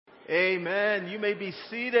Amen. You may be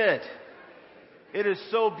seated. It is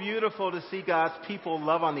so beautiful to see God's people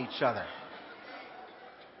love on each other.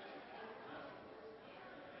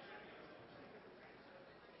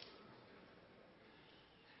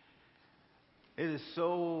 It is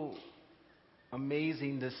so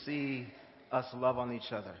amazing to see us love on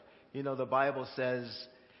each other. You know, the Bible says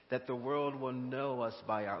that the world will know us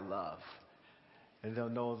by our love. And they'll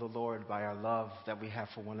know the Lord by our love that we have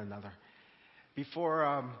for one another.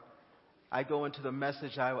 Before I go into the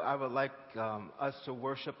message, I would like us to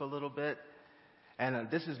worship a little bit. And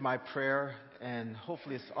this is my prayer, and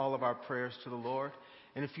hopefully it's all of our prayers to the Lord.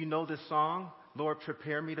 And if you know this song, Lord,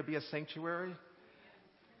 prepare me to be a sanctuary.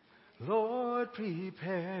 Lord,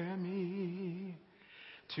 prepare me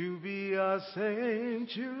to be a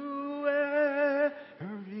sanctuary,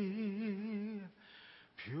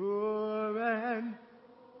 pure and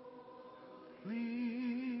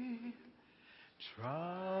holy,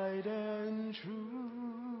 tried and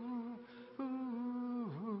true,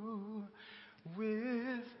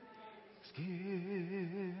 with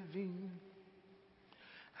thanksgiving,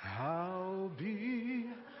 I'll be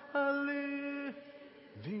a living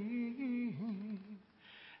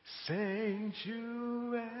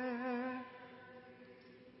sanctuary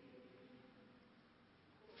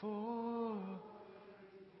for.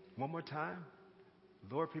 One more time.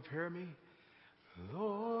 Lord, prepare me.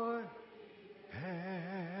 Lord,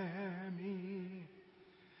 prepare me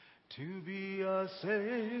to be a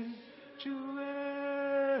sanctuary,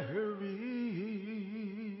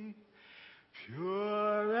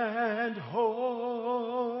 pure and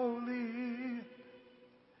holy,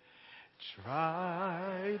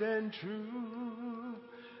 tried and true,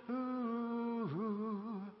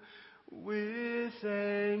 with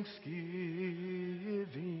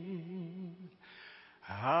thanksgiving,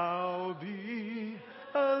 I'll be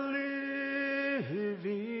a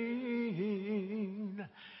living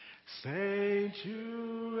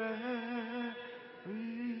sanctuary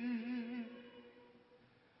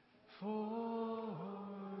for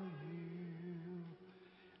you.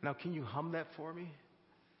 Now, can you hum that for me?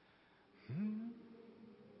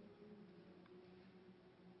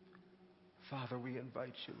 Father, we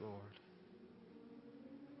invite you, Lord.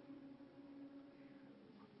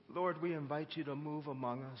 Lord, we invite you to move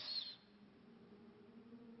among us.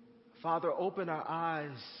 Father, open our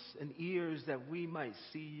eyes and ears that we might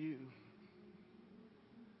see you.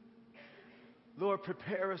 Lord,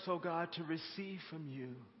 prepare us, oh God, to receive from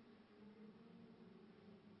you.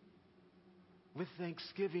 With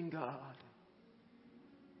thanksgiving, God,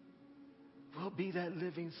 we'll be that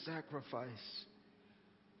living sacrifice,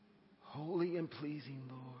 holy and pleasing,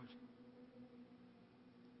 Lord.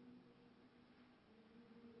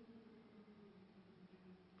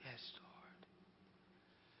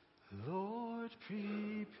 Lord,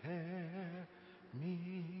 prepare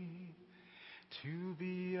me to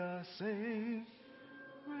be a sanctuary,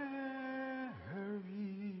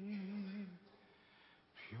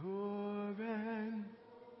 pure and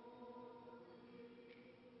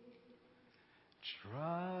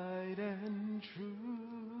tried and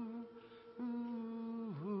true,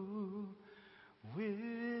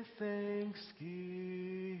 with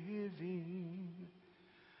thanksgiving,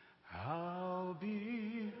 I'll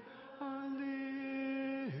be a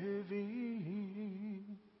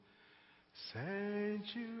living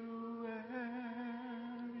sanctuary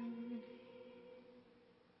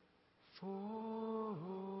for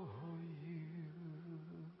you.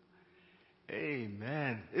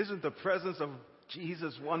 Amen. Isn't the presence of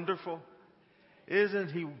Jesus wonderful?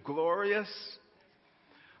 Isn't he glorious?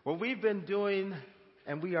 Well, we've been doing,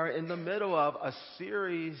 and we are in the middle of a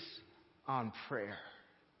series on prayer.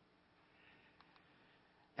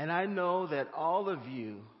 And I know that all of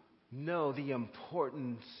you know the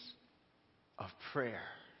importance of prayer.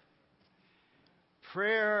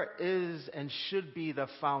 Prayer is and should be the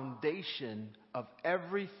foundation of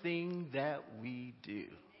everything that we do.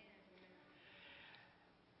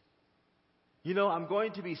 You know, I'm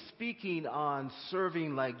going to be speaking on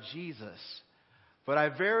serving like Jesus, but I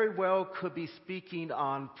very well could be speaking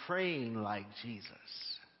on praying like Jesus.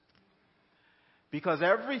 Because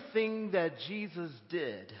everything that Jesus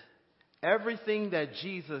did, everything that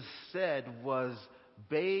Jesus said was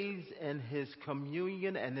bathed in his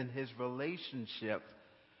communion and in his relationship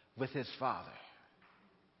with his Father.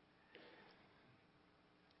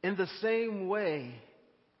 In the same way,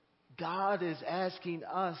 God is asking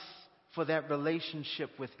us for that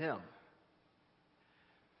relationship with him.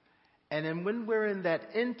 And then when we're in that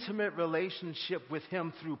intimate relationship with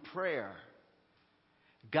him through prayer,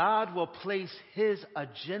 God will place his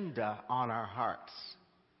agenda on our hearts.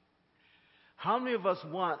 How many of us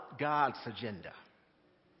want God's agenda?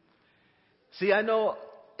 See, I know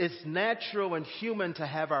it's natural and human to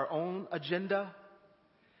have our own agenda.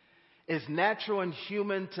 It's natural and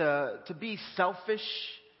human to be selfish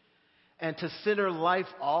and to center life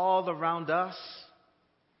all around us.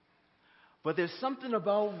 But there's something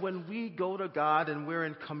about when we go to God and we're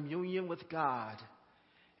in communion with God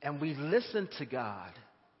and we listen to God,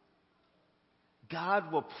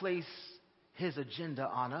 God will place His agenda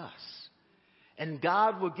on us. And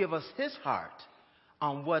God will give us His heart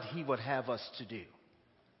on what He would have us to do.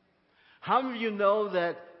 How many of you know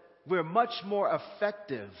that we're much more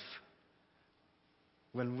effective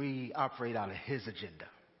when we operate on His agenda?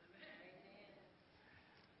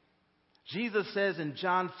 Jesus says in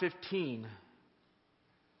John 15,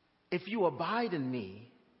 if you abide in me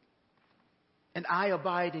and I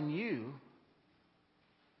abide in you,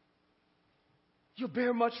 you'll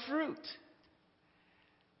bear much fruit.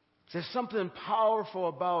 There's something powerful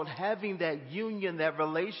about having that union, that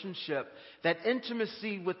relationship, that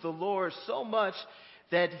intimacy with the Lord so much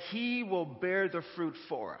that He will bear the fruit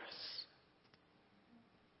for us.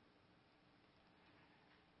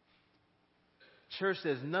 Church,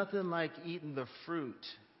 there's nothing like eating the fruit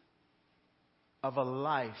of a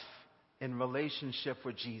life in relationship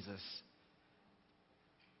with Jesus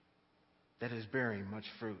that is bearing much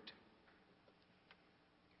fruit.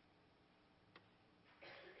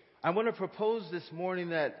 I want to propose this morning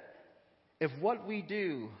that if what we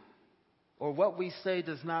do or what we say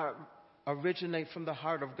does not originate from the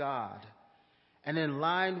heart of God and in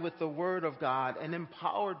line with the Word of God and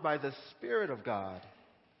empowered by the Spirit of God,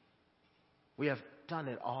 we have done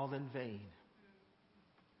it all in vain.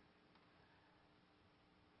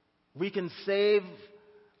 We can save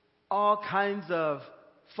all kinds of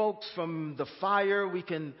folks from the fire. We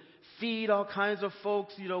can feed all kinds of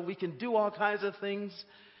folks. We can do all kinds of things.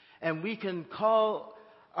 And we can call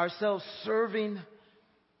ourselves serving.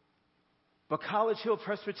 But College Hill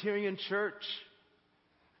Presbyterian Church,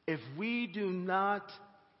 if we do not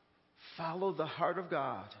follow the heart of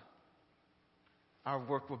God, our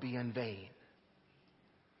work will be in vain.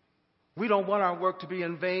 We don't want our work to be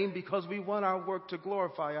in vain because we want our work to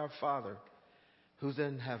glorify our Father who's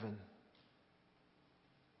in heaven.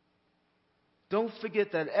 Don't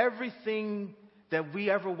forget that everything that we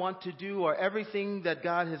ever want to do or everything that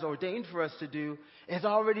God has ordained for us to do has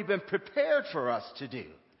already been prepared for us to do.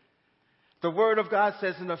 The Word of God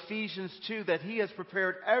says in Ephesians 2 that He has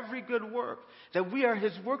prepared every good work, that we are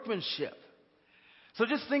His workmanship. So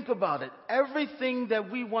just think about it. Everything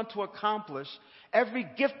that we want to accomplish, every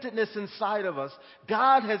giftedness inside of us,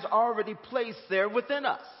 God has already placed there within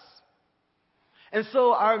us. And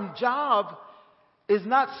so our job is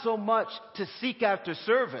not so much to seek after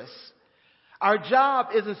service. Our job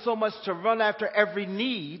isn't so much to run after every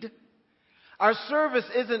need. Our service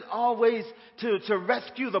isn't always to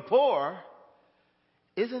rescue the poor.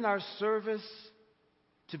 Isn't our service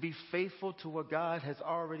to be faithful to what God has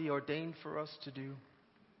already ordained for us to do?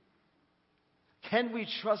 Can we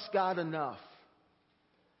trust God enough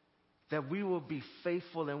that we will be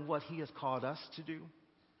faithful in what He has called us to do?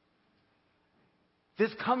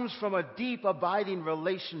 This comes from a deep, abiding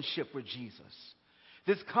relationship with Jesus.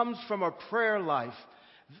 This comes from a prayer life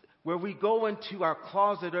where we go into our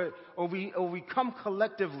closet or we come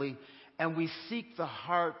collectively and we seek the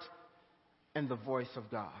heart and the voice of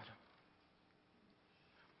God.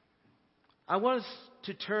 I want us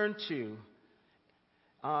to turn to,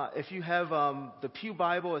 if you have the Pew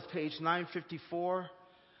Bible, it's page 954,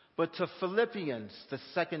 but to Philippians, the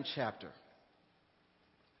 2nd chapter.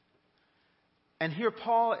 And here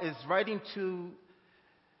Paul is writing to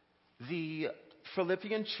the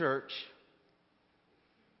Philippian church,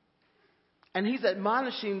 and he's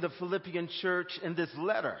admonishing the Philippian church in this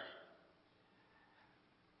letter.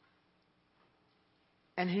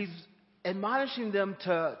 And he's admonishing them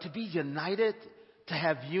to be united, to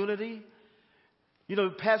have unity.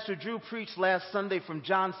 Pastor Drew preached last Sunday from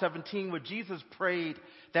John 17 where Jesus prayed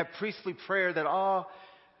that priestly prayer that all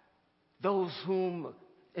those whom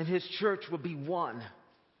in His church would be one.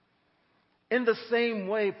 In the same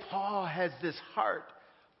way, Paul has this heart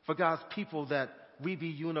for God's people that we be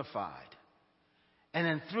unified. And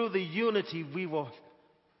then through the unity, we will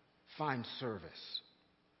find service.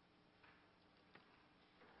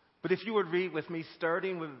 But if you would read with me,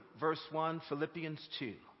 starting with verse 1, Philippians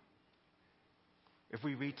 2. If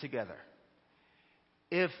we read together.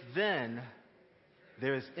 If then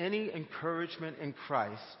there is any encouragement in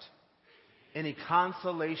Christ, any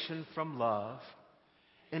consolation from love,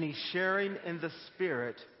 any sharing in the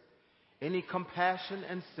Spirit, any compassion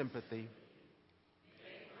and sympathy,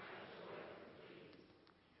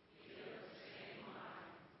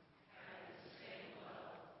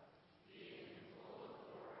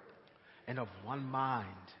 and of one mind.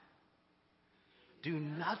 Do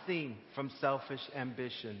nothing from selfish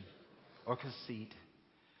ambition or conceit,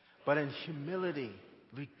 but in humility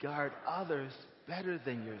regard others better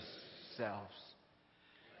than yourselves.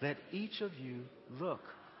 Let each of you look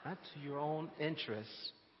not to your own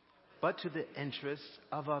interests, but to the interests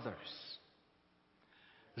of others.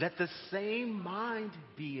 Let the same mind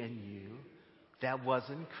be in you that was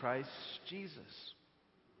in Christ Jesus.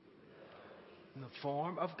 In the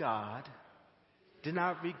form of God, did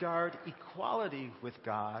not regard equality with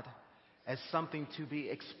God as something to be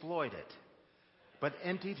exploited, but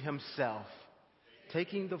emptied himself,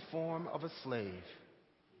 taking the form of a slave,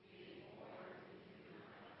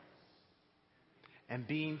 and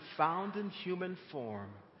being found in human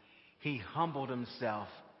form, he humbled himself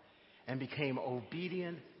and became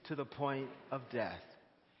obedient to the point of death,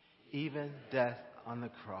 even death on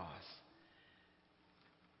the cross.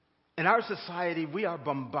 In our society, we are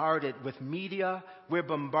bombarded with media. We're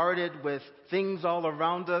bombarded with things all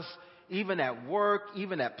around us, even at work,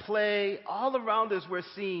 even at play. All around us, we're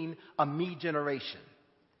seeing a me generation.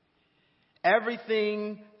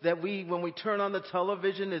 Everything that when we turn on the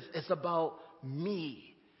television, it's about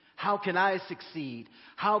me. How can I succeed?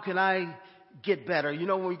 How can I get better? You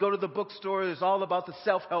know, when we go to the bookstore, it's all about the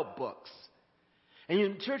self-help books. And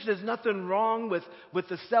in church, there's nothing wrong with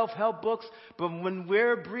the self-help books, but when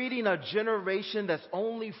we're breeding a generation that's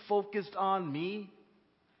only focused on me,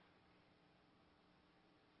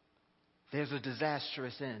 there's a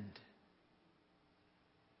disastrous end.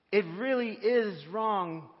 It really is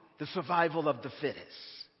wrong, the survival of the fittest.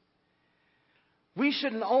 We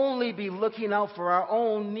shouldn't only be looking out for our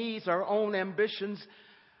own needs, our own ambitions,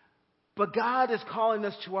 but God is calling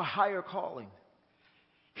us to a higher calling.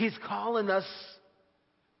 He's calling us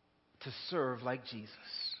to serve like Jesus.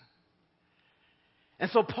 And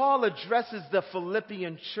so Paul addresses the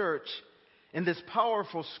Philippian church in this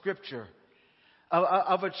powerful scripture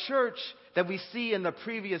of a church that we see in the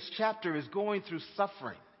previous chapter is going through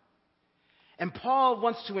suffering. And Paul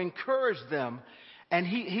wants to encourage them, and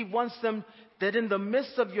he wants them that in the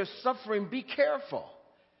midst of your suffering, be careful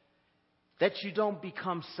that you don't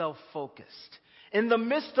become self-focused. In the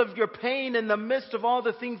midst of your pain, in the midst of all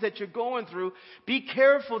the things that you're going through, be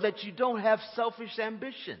careful that you don't have selfish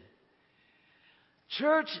ambition.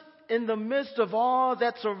 Church, in the midst of all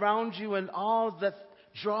that's around you and all that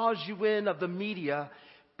draws you in of the media,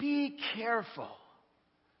 be careful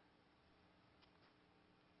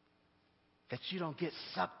that you don't get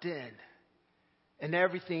sucked in and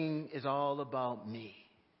everything is all about me.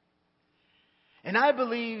 And I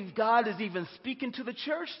believe God is even speaking to the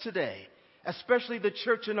church today, especially the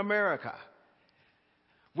church in America,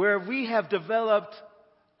 where we have developed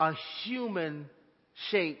a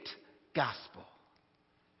human-shaped gospel,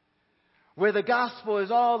 where the gospel is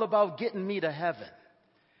all about getting me to heaven,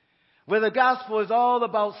 where the gospel is all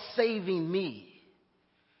about saving me,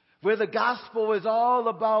 where the gospel is all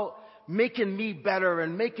about making me better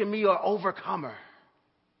and making me an overcomer,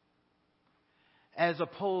 as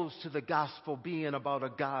opposed to the gospel being about a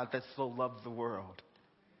God that so loved the world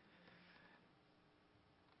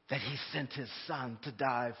that he sent his son to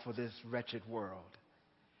die for this wretched world.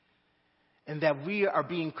 And that we are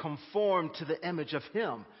being conformed to the image of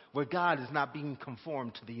him, where God is not being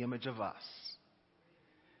conformed to the image of us.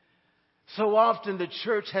 So often the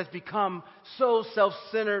church has become so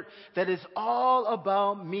self-centered that it's all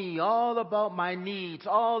about me, all about my needs,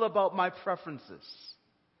 all about my preferences.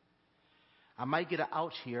 I might get an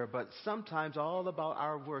ouch here, but sometimes all about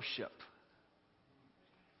our worship.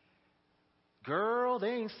 Girl, they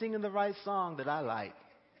ain't singing the right song that I like.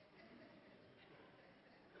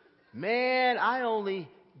 Man, I only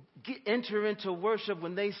enter into worship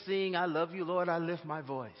when they sing, I love you, Lord, I lift my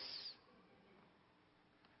voice.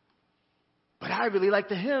 But I really like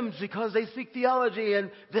the hymns because they speak theology,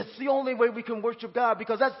 and that's the only way we can worship God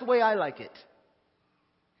because that's the way I like it.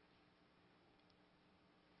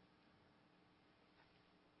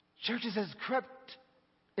 Churches has crept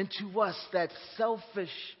into us that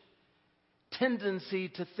selfish tendency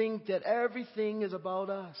to think that everything is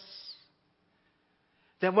about us.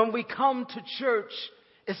 That when we come to church,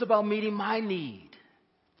 it's about meeting my need.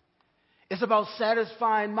 It's about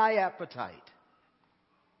satisfying my appetite.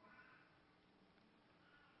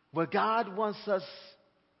 Where God wants us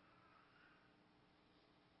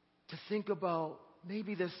to think about,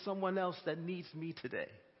 maybe there's someone else that needs me today.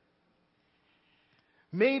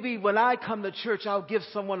 Maybe when I come to church, I'll give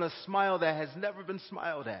someone a smile that has never been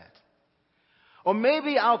smiled at. Or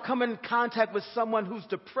maybe I'll come in contact with someone who's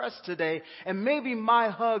depressed today, and maybe my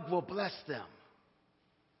hug will bless them.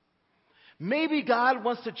 Maybe God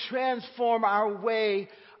wants to transform our way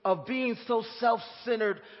of being so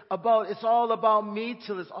self-centered about it's all about me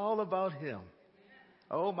till it's all about him.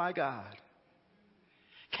 Oh my God.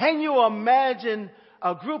 Can you imagine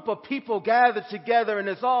a group of people gathered together and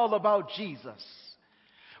it's all about Jesus?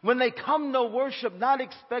 When they come to worship, not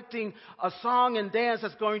expecting a song and dance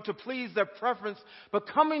that's going to please their preference, but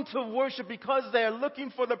coming to worship because they are looking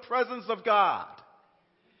for the presence of God.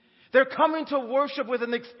 They're coming to worship with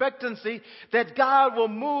an expectancy that God will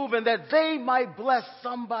move and that they might bless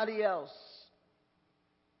somebody else.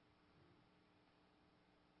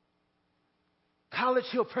 College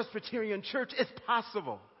Hill Presbyterian Church, it's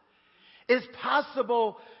possible. It's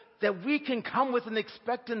possible that we can come with an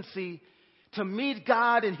expectancy to meet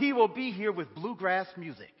God and he will be here with bluegrass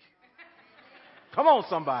music. Come on,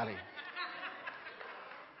 somebody.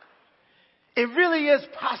 It really is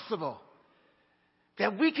possible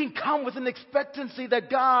that we can come with an expectancy that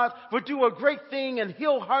God will do a great thing and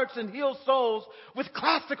heal hearts and heal souls with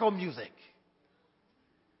classical music.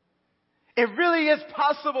 It really is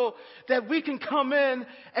possible that we can come in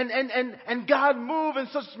and God move in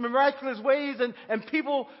such miraculous ways and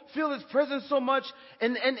people feel his presence so much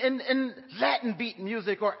in Latin beat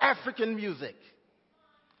music or African music.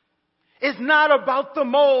 It's not about the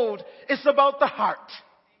mold, it's about the heart.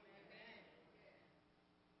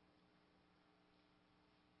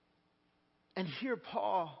 And here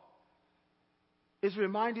Paul is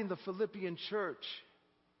reminding the Philippian church,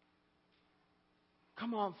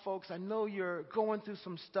 come on, folks, I know you're going through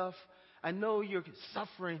some stuff. I know you're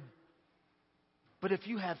suffering. But if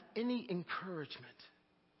you have any encouragement,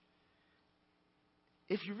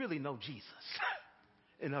 if you really know Jesus,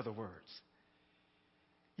 in other words,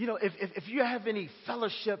 if you have any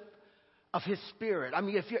fellowship of his spirit, I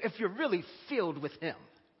mean, if you're really filled with him,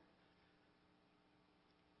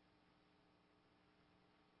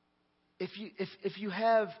 if you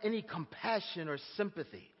have any compassion or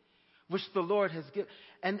sympathy, which the Lord has given.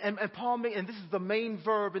 And Paul, and this is the main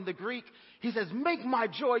verb in the Greek, he says, make my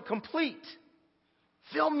joy complete.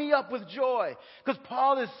 Fill me up with joy.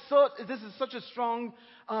 Because this is such a strong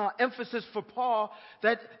emphasis for Paul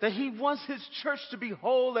that he wants his church to be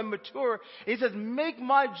whole and mature. He says, make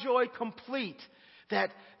my joy complete.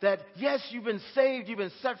 That yes, you've been saved, you've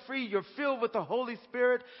been set free, you're filled with the Holy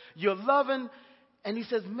Spirit, you're loving. And he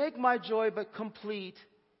says, make my joy but complete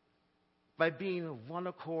by being of one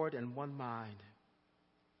accord and one mind.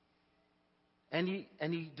 And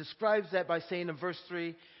he describes that by saying in verse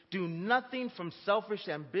 3, do nothing from selfish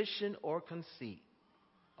ambition or conceit.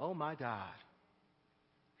 Oh my God.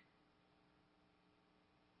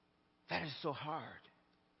 That is so hard.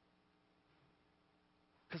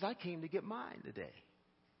 Because I came to get mine today.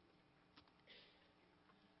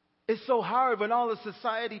 It's so hard when all the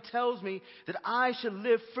society tells me that I should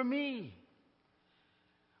live for me.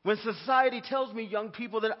 When society tells me, young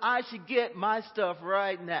people, that I should get my stuff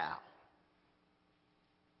right now.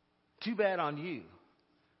 Too bad on you.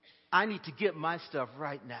 I need to get my stuff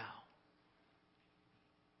right now.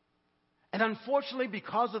 And unfortunately,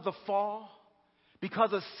 because of the fall,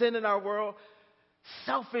 because of sin in our world,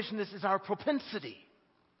 selfishness is our propensity.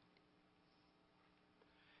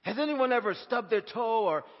 Has anyone ever stubbed their toe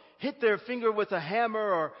or hit their finger with a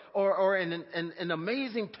hammer or in an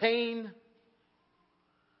amazing pain?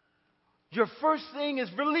 Your first thing is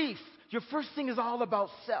relief. Your first thing is all about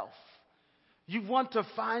self. You want to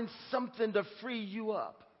find something to free you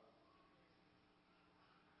up.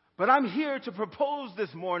 But I'm here to propose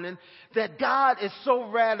this morning that God is so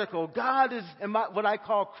radical. God is what I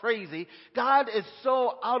call crazy. God is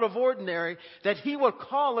so out of ordinary that he will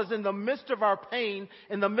call us in the midst of our pain,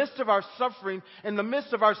 in the midst of our suffering, in the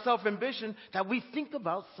midst of our self-ambition, that we think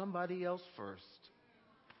about somebody else first.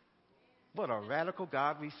 What a radical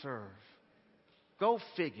God we serve. Go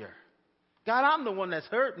figure. God, I'm the one that's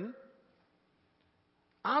hurting.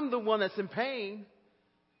 I'm the one that's in pain.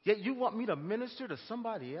 Yet you want me to minister to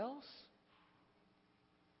somebody else?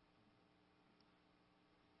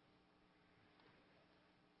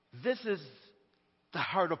 This is the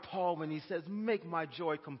heart of Paul when he says, make my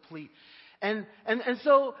joy complete. And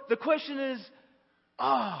so the question is,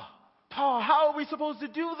 Paul, how are we supposed to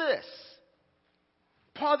do this?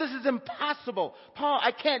 Paul, this is impossible. Paul,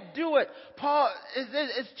 I can't do it. Paul,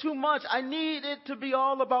 it's too much. I need it to be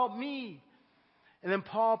all about me. And then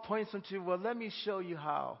Paul points them to, well, let me show you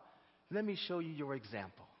how. Let me show you your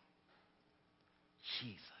example.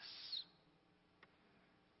 Jesus.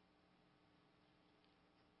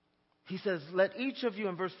 He says, let each of you,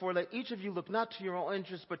 in verse 4, let each of you look not to your own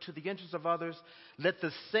interests, but to the interests of others. Let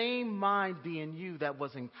the same mind be in you that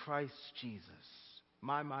was in Christ Jesus.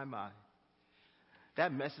 My.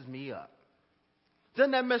 That messes me up.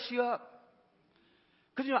 Doesn't that mess you up?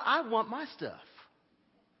 Because, I want my stuff.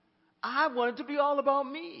 I want it to be all about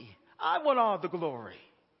me. I want all the glory.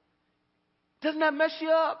 Doesn't that mess you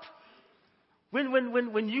up?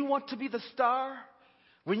 When you want to be the star,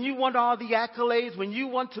 when you want all the accolades, when you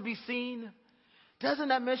want to be seen, doesn't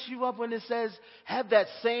that mess you up when it says, have that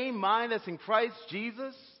same mind that's in Christ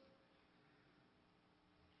Jesus?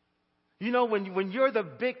 When you're the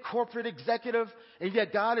big corporate executive and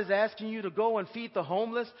yet God is asking you to go and feed the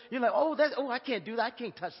homeless, you're like, I can't do that. I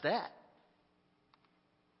can't touch that.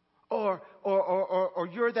 Or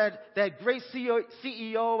you're that great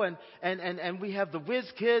CEO and we have the whiz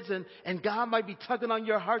kids and God might be tugging on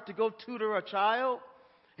your heart to go tutor a child.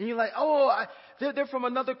 And you're like, they're from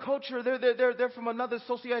another culture. They're from another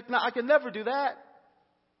socioeconomic. I can never do that.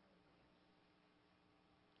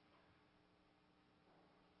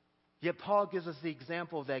 Yet Paul gives us the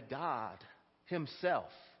example that God himself,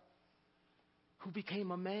 who became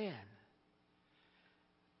a man.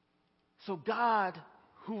 So God,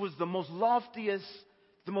 who was the most loftiest,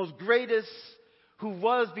 the most greatest, who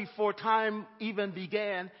was before time even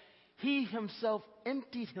began, he himself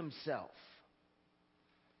emptied himself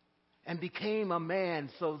and became a man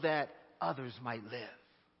so that others might live.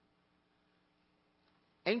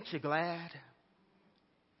 Ain't you glad?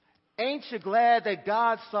 Ain't you glad that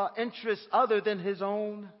God saw interests other than his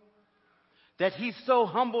own? That he so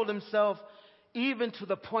humbled himself even to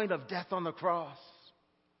the point of death on the cross?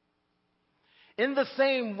 In the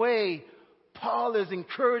same way, Paul is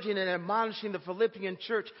encouraging and admonishing the Philippian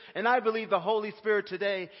church, and I believe the Holy Spirit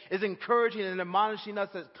today is encouraging and admonishing us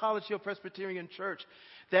at College Hill Presbyterian Church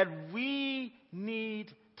that we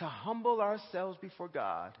need to humble ourselves before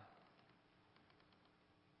God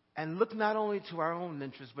and look not only to our own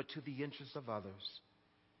interests, but to the interests of others.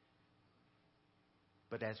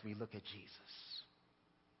 But as we look at Jesus.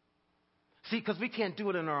 See, because we can't do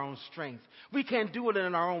it in our own strength. We can't do it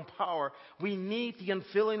in our own power. We need the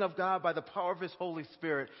infilling of God by the power of his Holy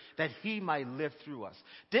Spirit that he might live through us.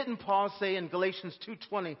 Didn't Paul say in Galatians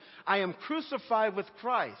 2:20, I am crucified with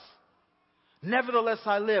Christ. Nevertheless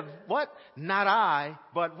I live. What? Not I,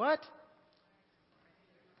 but what?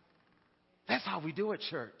 That's how we do it,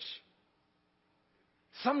 church.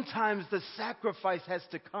 Sometimes the sacrifice has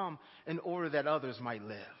to come in order that others might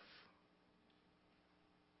live.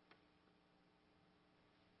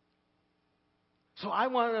 So I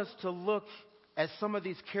want us to look at some of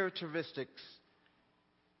these characteristics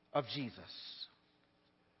of Jesus.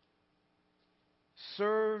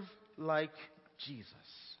 Serve like Jesus.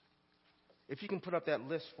 If you can put up that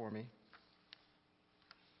list for me.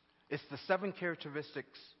 It's the 7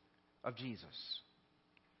 characteristics of Jesus.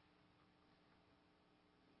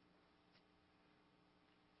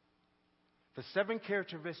 The 7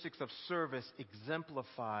 characteristics of service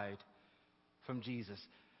exemplified from Jesus.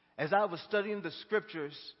 As I was studying the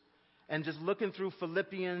scriptures and just looking through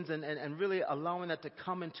Philippians and really allowing that to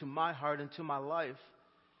come into my heart, into my life,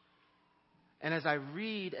 and as I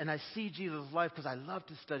read and I see Jesus' life, because I love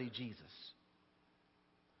to study Jesus,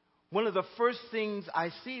 one of the first things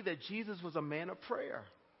I see that Jesus was a man of prayer.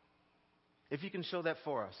 If you can show that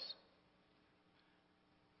for us.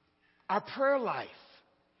 Our prayer life.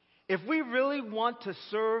 If we really want to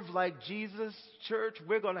serve like Jesus, church,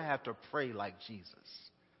 we're going to have to pray like Jesus.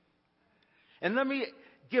 And let me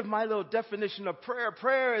give my little definition of prayer.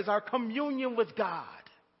 Prayer is our communion with God.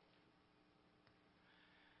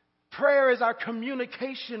 Prayer is our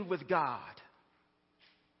communication with God.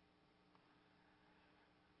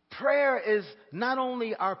 Prayer is not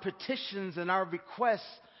only our petitions and our requests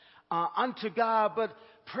unto God, but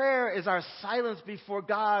prayer is our silence before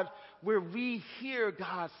God where we hear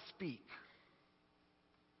God speak.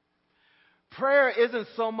 Prayer isn't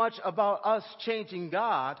so much about us changing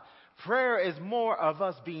God. Prayer is more of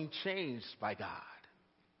us being changed by God.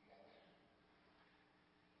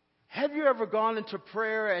 Have you ever gone into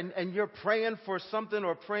prayer and you're praying for something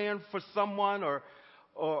or praying for someone or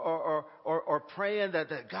praying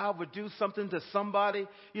that God would do something to somebody,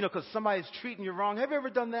 because somebody's treating you wrong? Have you ever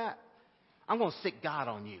done that? I'm going to sick God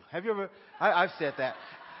on you. Have you ever? I've said that.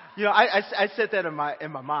 I said that in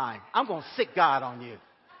my mind. I'm going to sick God on you.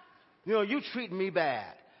 You treating me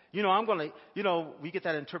bad. I'm going to, we get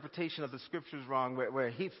that interpretation of the scriptures wrong where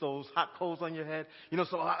he throws hot coals on your head.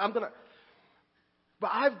 So I'm going to. But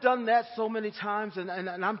I've done that so many times and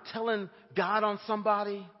I'm telling God on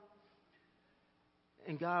somebody.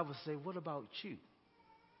 And God would say, what about you?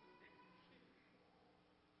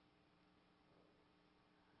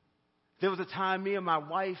 There was a time me and my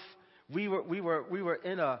wife, we were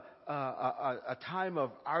in a time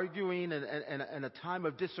of arguing and a time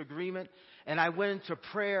of disagreement. And I went into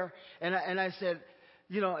prayer and I said,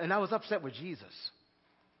 and I was upset with Jesus.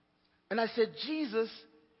 And I said, Jesus,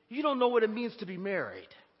 you don't know what it means to be married.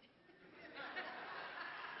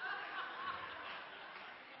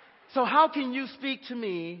 So how can you speak to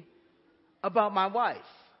me about my wife?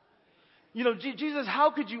 Jesus,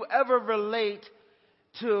 how could you ever relate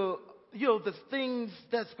to, the things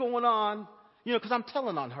that's going on? Because I'm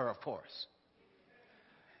telling on her, of course.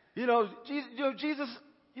 Jesus,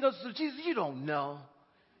 so Jesus, you don't know.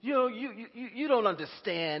 You don't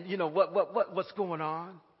understand, what's going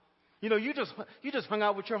on. You just hung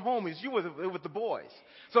out with your homies. You were with the boys.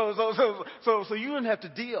 So you didn't have to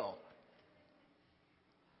deal.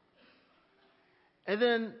 And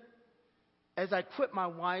then, as I quit my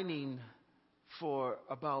whining for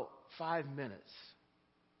about 5 minutes,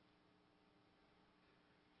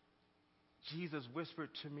 Jesus whispered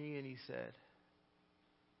to me and he said,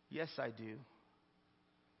 yes, I do.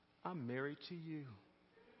 I'm married to you.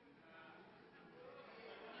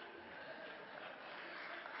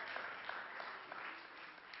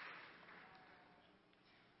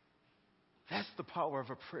 That's the power of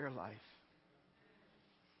a prayer life.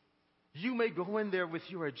 You may go in there with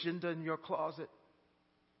your agenda in your closet,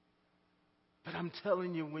 but I'm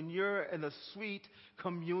telling you, when you're in a sweet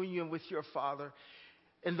communion with your Father,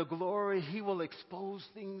 in the glory, He will expose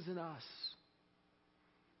things in us.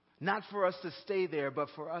 Not for us to stay there, but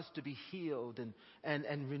for us to be healed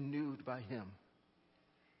and renewed by Him.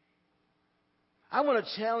 I want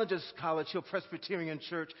to challenge us, College Hill Presbyterian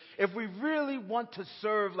Church, if we really want to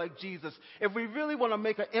serve like Jesus, if we really want to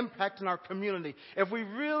make an impact in our community, if we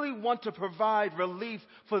really want to provide relief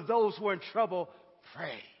for those who are in trouble,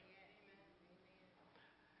 pray.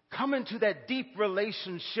 Come into that deep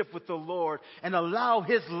relationship with the Lord and allow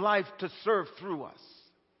His life to serve through us.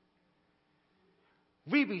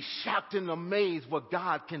 We be shocked and amazed what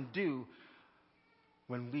God can do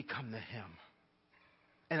when we come to Him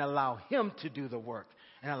and allow Him to do the work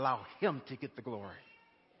and allow Him to get the glory.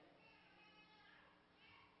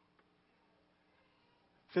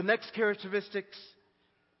 The next characteristics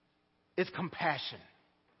is compassion.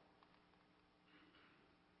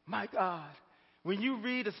 My God, when you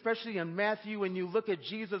read, especially in Matthew, when you look at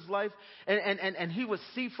Jesus' life and He would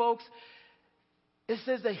see folks, it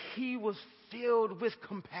says that He was filled with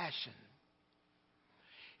compassion.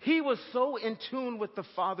 He was so in tune with the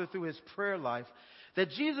Father through His prayer life that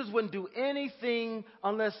Jesus wouldn't do anything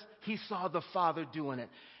unless He saw the Father doing it.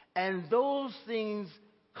 And those things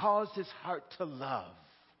caused His heart to love.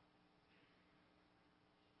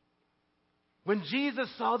 When Jesus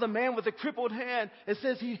saw the man with the crippled hand, it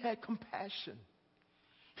says He had compassion.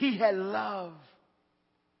 He had love.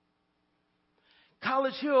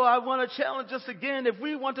 College Hill, I want to challenge us again. If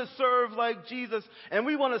we want to serve like Jesus, and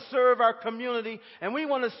we want to serve our community, and we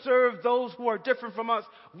want to serve those who are different from us,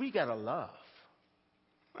 we got to love.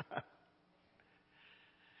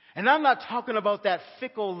 And I'm not talking about that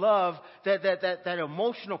fickle love, that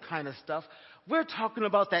emotional kind of stuff. We're talking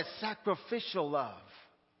about that sacrificial love.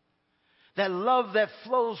 That love that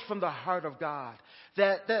flows from the heart of God.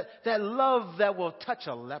 That love that will touch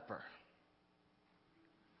a leper.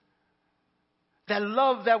 That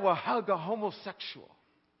love that will hug a homosexual.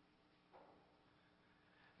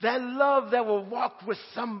 That love that will walk with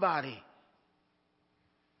somebody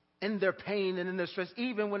in their pain and in their stress,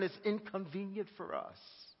 even when it's inconvenient for us.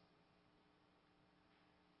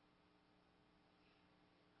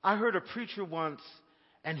 I heard a preacher once,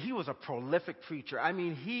 and he was a prolific preacher. I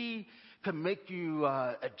mean, he could make you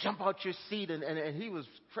jump out your seat, and he was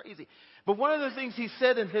crazy. But one of the things he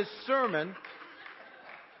said in his sermon,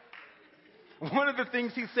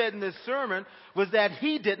 was that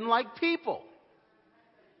he didn't like people.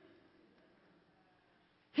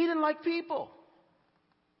 He didn't like people.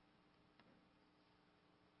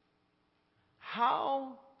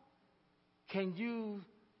 How can you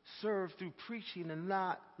serve through preaching and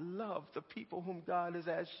not love the people whom God has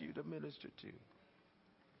asked you to minister to?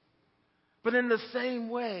 But in the same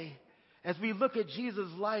way, as we look at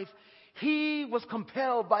Jesus' life, He was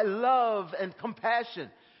compelled by love and compassion.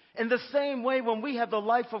 In the same way, when we have the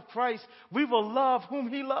life of Christ, we will love whom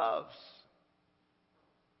He loves.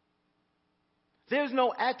 There's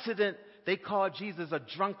no accident they call Jesus a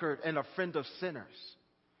drunkard and a friend of sinners.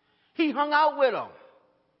 He hung out with them.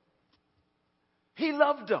 He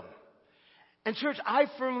loved them. And church, I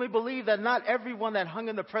firmly believe that not everyone that hung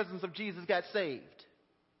in the presence of Jesus got saved.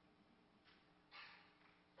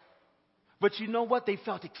 But you know what? They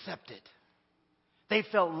felt accepted. They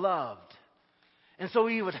felt loved. And so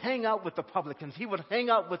He would hang out with the publicans. He would hang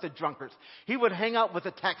out with the drunkards. He would hang out with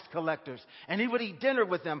the tax collectors. And He would eat dinner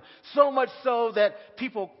with them. So much so that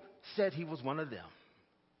people said He was one of them.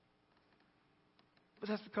 But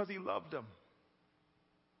that's because He loved them.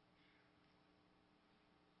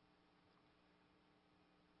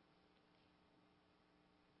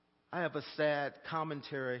 I have a sad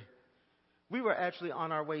commentary. We were actually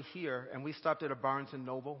on our way here, and we stopped at a Barnes &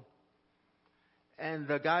 Noble. And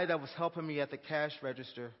the guy that was helping me at the cash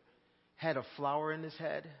register had a flower in his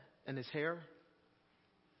head and his hair.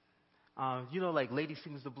 Like Lady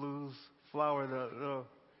Sings the Blues, flower,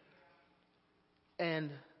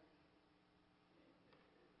 and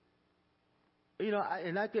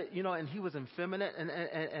I could, and he was effeminate,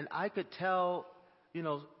 and I could tell,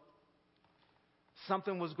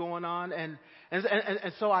 something was going on, and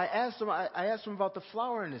so I asked him about the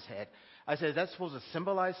flower in his head. I said, "That's supposed to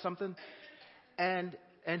symbolize something?" And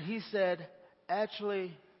he said,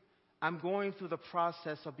 "Actually, I'm going through the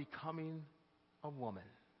process of becoming a woman."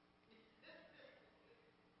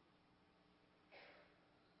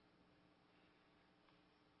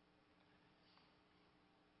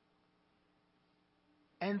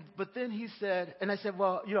 But then he said, and I said,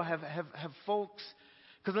 "Well, have folks?"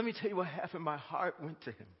 Because let me tell you what happened. My heart went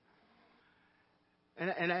to him.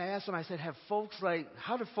 And I asked him, I said, "Have folks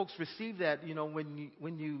how do folks receive that,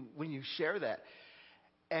 when you share that?"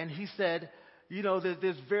 And he said,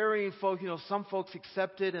 there's varying folks, some folks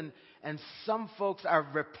accept it and some folks are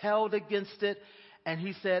repelled against it. And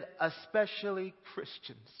he said, especially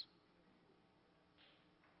Christians.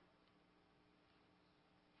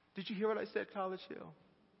 Did you hear what I said, College Hill?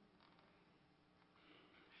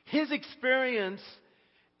 His experience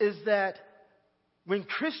is that when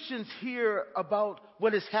Christians hear about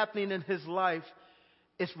what is happening in his life,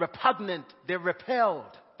 it's repugnant. They're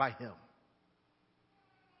repelled by him.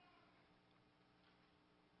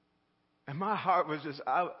 And my heart was just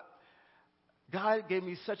out. God gave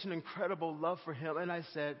me such an incredible love for him. And I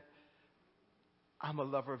said, I'm a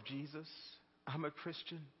lover of Jesus. I'm a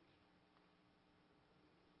Christian.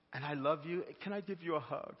 And I love you. Can I give you a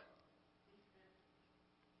hug?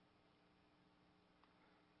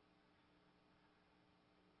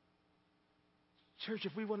 Church,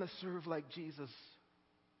 if we want to serve like Jesus,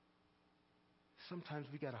 sometimes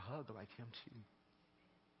we got to hug like him too.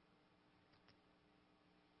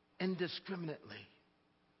 Indiscriminately.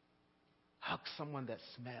 Hug someone that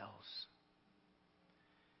smells.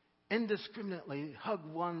 Indiscriminately hug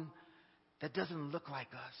one that doesn't look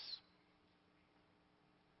like us.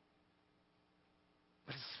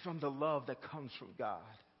 But it's from the love that comes from God.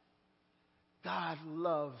 God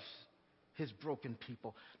loves his broken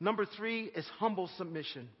people. Number 3 is humble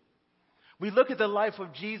submission. We look at the life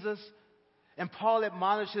of Jesus, and Paul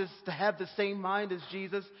admonishes to have the same mind as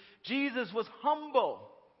Jesus. Jesus was humble.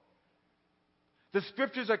 The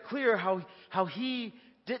scriptures are clear how he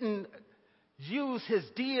didn't use his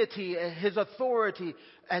deity, his authority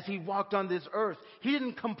as he walked on this earth. He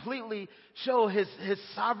didn't completely show his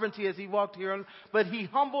sovereignty as he walked here, but he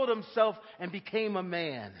humbled himself and became a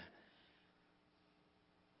man.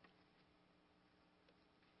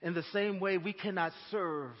 In the same way, we cannot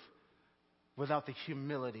serve without the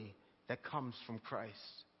humility that comes from Christ.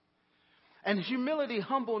 And humility,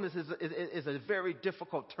 humbleness is a very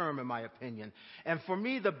difficult term in my opinion. And for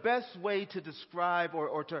me, the best way to describe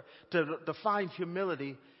or to define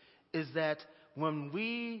humility is that when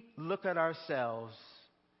we look at ourselves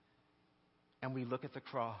and we look at the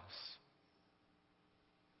cross,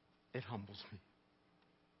 it humbles me.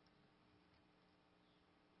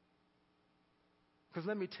 Because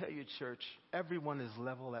let me tell you, church, everyone is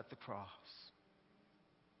level at the cross.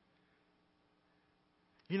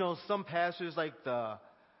 Some pastors like the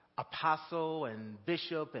apostle and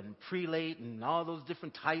bishop and prelate and all those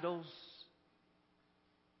different titles.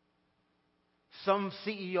 Some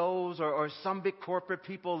CEOs or some big corporate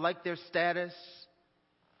people like their status.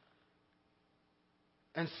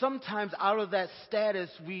 And sometimes out of that status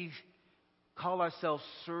we call ourselves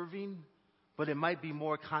serving, but it might be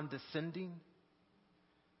more condescending.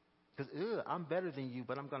 Because I'm better than you,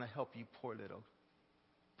 but I'm going to help you, poor little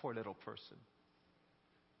person.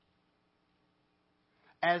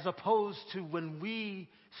 As opposed to when we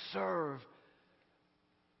serve,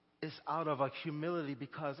 it's out of a humility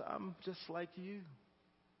because I'm just like you.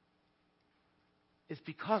 It's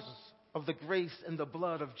because of the grace and the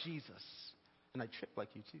blood of Jesus. And I trip like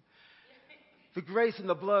you too. The grace and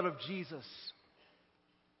the blood of Jesus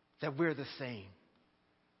that we're the same.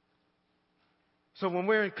 So when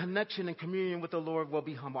we're in connection and communion with the Lord, we'll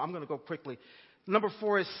be humble. I'm going to go quickly. Number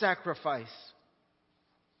 4 is sacrifice.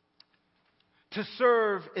 To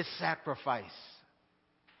serve is sacrifice.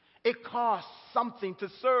 It costs something to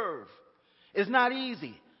serve. It's not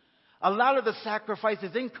easy. A lot of the sacrifice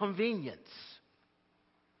is inconvenience.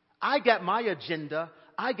 I got my agenda.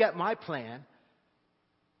 I got my plan.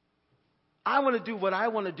 I want to do what I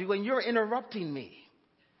want to do, and you're interrupting me.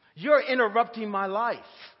 You're interrupting my life.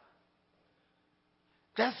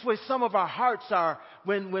 That's where some of our hearts are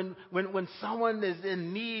when someone is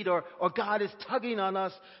in need or God is tugging on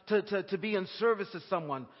us to be in service to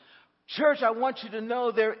someone. Church, I want you to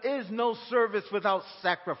know there is no service without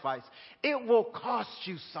sacrifice. It will cost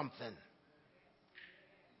you something.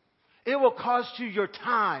 It will cost you your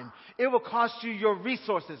time. It will cost you your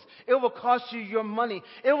resources. It will cost you your money.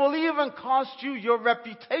 It will even cost you your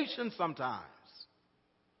reputation sometimes.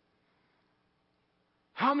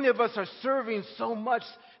 How many of us are serving so much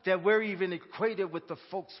that we're even equated with the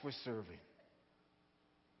folks we're serving?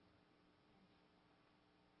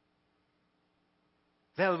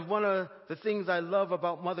 That was one of the things I love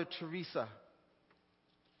about Mother Teresa.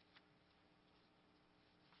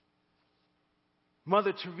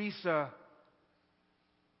 Mother Teresa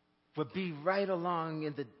would be right along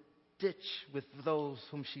in the ditch with those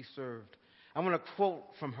whom she served. I want to quote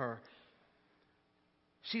from her.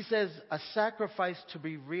 She says, "A sacrifice to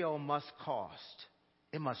be real must cost.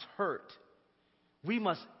 It must hurt. We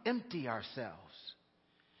must empty ourselves.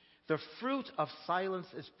 The fruit of silence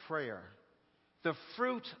is prayer. The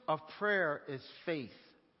fruit of prayer is faith.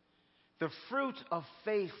 The fruit of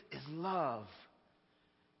faith is love.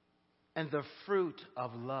 And the fruit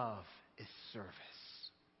of love is service."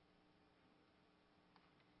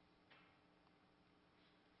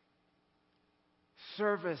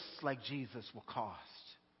 Service like Jesus will cost.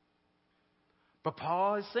 But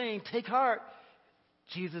Paul is saying, take heart.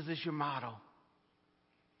 Jesus is your model.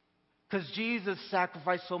 Because Jesus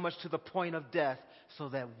sacrificed so much to the point of death so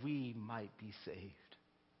that we might be saved.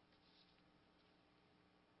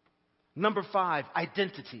 Number 5,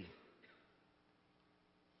 identity.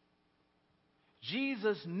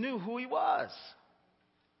 Jesus knew who he was.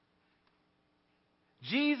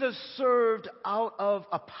 Jesus served out of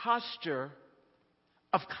a posture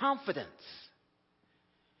of confidence.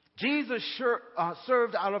 Jesus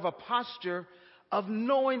served out of a posture of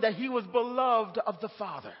knowing that he was beloved of the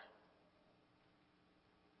Father.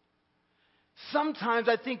 Sometimes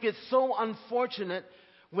I think it's so unfortunate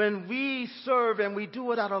when we serve and we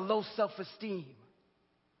do it out of low self-esteem.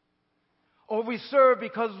 Or we serve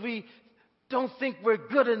because we don't think we're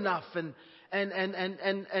good enough and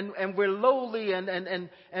we're lowly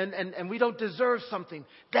and we don't deserve something.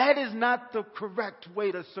 That is not the correct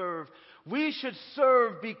way to serve. We should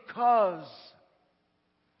serve because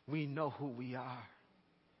we know who we are.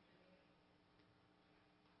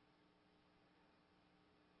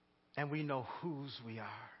 And we know whose we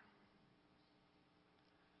are.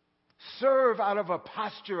 Serve out of a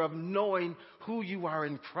posture of knowing who you are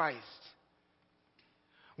in Christ.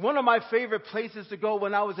 One of my favorite places to go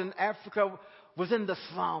when I was in Africa was in the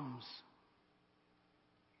slums.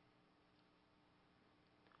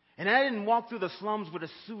 And I didn't walk through the slums with a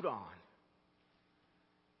suit on.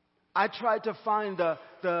 I tried to find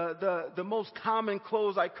the most common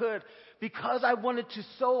clothes I could because I wanted to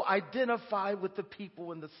so identify with the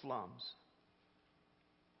people in the slums.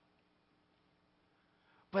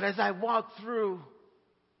 But as I walked through,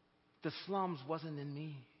 the slums wasn't in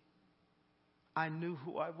me. I knew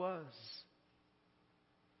who I was.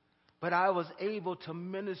 But I was able to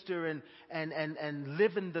minister and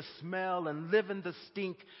live in the smell and live in the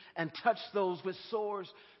stink and touch those with sores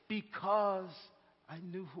because I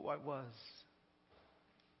knew who I was.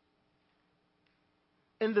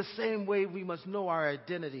 In the same way, we must know our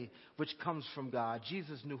identity, which comes from God.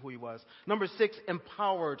 Jesus knew who he was. Number 6,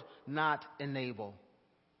 empowered, not enable.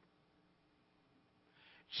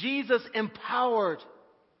 Jesus empowered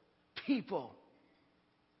people.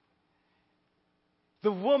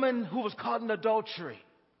 The woman who was caught in adultery.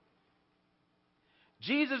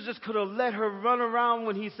 Jesus just could have let her run around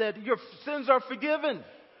when he said, "Your sins are forgiven.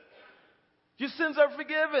 Your sins are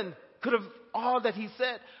forgiven." Could have all that he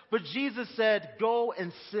said. But Jesus said, "Go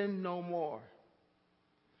and sin no more."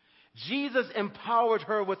 Jesus empowered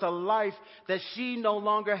her with a life that she no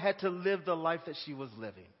longer had to live the life that she was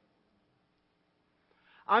living.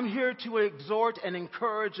 I'm here to exhort and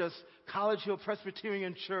encourage us, College Hill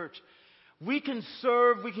Presbyterian Church. We can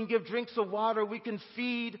serve, we can give drinks of water, we can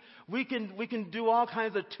feed, we can do all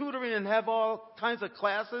kinds of tutoring and have all kinds of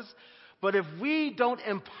classes. But if we don't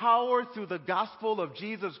empower through the gospel of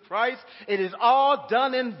Jesus Christ, it is all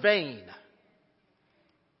done in vain.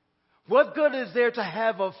 What good is there to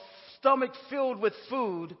have a stomach filled with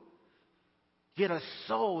food, yet a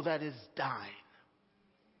soul that is dying?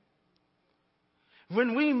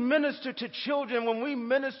 When we minister to children, when we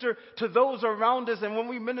minister to those around us, and when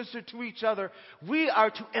we minister to each other, we are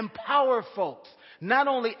to empower folks, not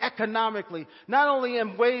only economically, not only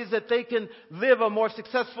in ways that they can live a more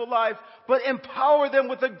successful life, but empower them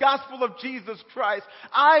with the gospel of Jesus Christ.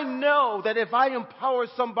 I know that if I empower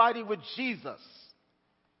somebody with Jesus,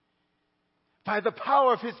 By the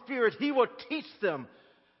power of his Spirit, he will teach them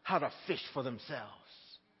how to fish for themselves.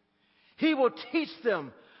 He will teach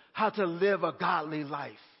them how to live a godly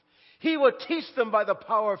life. He will teach them by the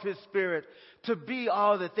power of his Spirit to be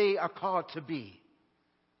all that they are called to be.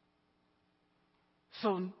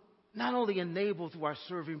 So not only enable through our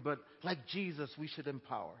serving, but like Jesus, we should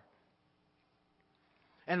empower.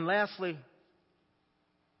 And lastly,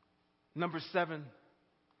 number 7,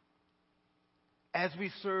 as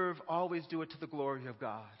we serve, always do it to the glory of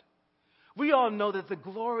God. We all know that the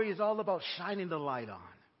glory is all about shining the light on.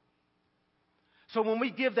 So when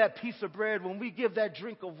we give that piece of bread, when we give that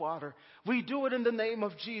drink of water, we do it in the name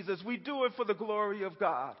of Jesus. We do it for the glory of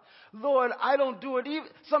God. Lord, I don't do it.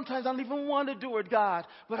 Sometimes I don't even want to do it, God,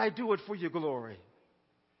 but I do it for your glory.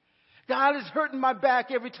 God is hurting my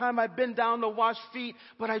back every time I bend down to wash feet,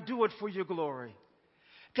 but I do it for your glory.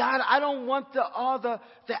 God, I don't want all the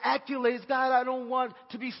accolades. God, I don't want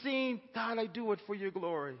to be seen. God, I do it for your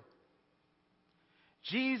glory.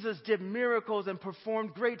 Jesus did miracles and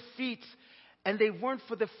performed great feats, and they weren't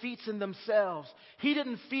for the feats in themselves. He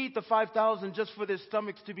didn't feed the 5,000 just for their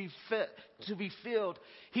stomachs to be filled.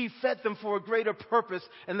 He fed them for a greater purpose,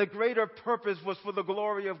 and the greater purpose was for the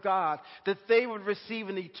glory of God, that they would receive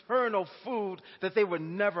an eternal food, that they would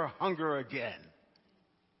never hunger again.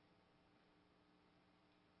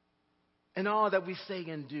 And all that we say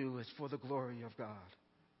and do is for the glory of God.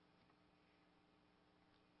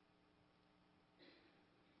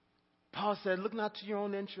 Paul said, look not to your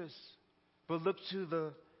own interests, but look to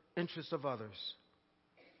the interests of others.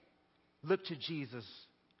 Look to Jesus.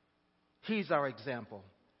 He's our example.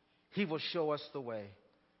 He will show us the way.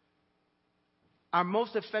 Our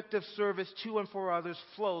most effective service to and for others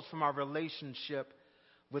flows from our relationship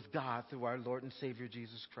with God through our Lord and Savior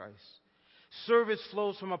Jesus Christ. Service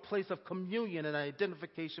flows from a place of communion and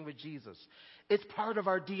identification with Jesus. It's part of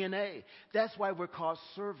our DNA. That's why we're called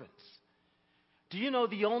servants. Do you know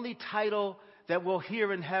the only title that we'll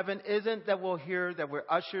hear in heaven isn't that we'll hear that we're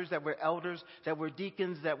ushers, that we're elders, that we're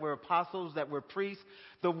deacons, that we're apostles, that we're priests?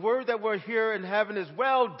 The word that we'll hear in heaven is,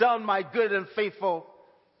 well done, my good and faithful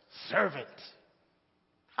servant.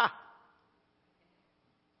 Ha!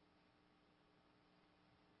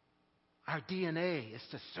 Our DNA is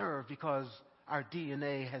to serve because our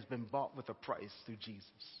DNA has been bought with a price through Jesus.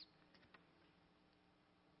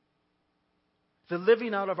 The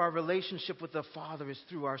living out of our relationship with the Father is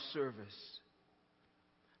through our service.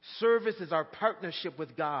 Service is our partnership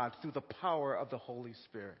with God through the power of the Holy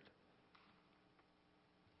Spirit.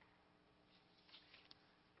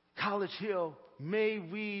 College Hill, may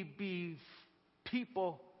we be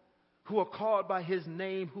people who are called by his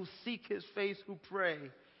name, who seek his face, who pray.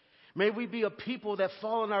 May we be a people that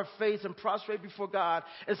fall on our face and prostrate before God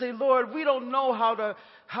and say, Lord, we don't know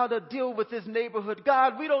how to deal with this neighborhood.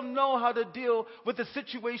 God, we don't know how to deal with the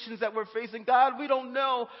situations that we're facing. God, we don't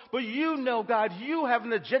know, but you know, God, you have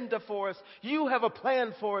an agenda for us. You have a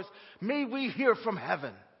plan for us. May we hear from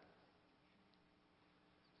heaven.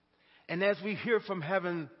 And as we hear from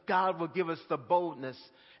heaven, God will give us the boldness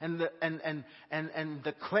and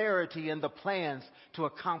the clarity and the plans to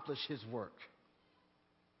accomplish his work.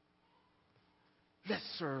 Let's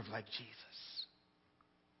serve like Jesus.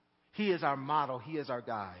 He is our model. He is our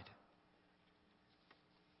guide.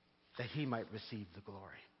 That he might receive the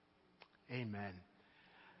glory. Amen.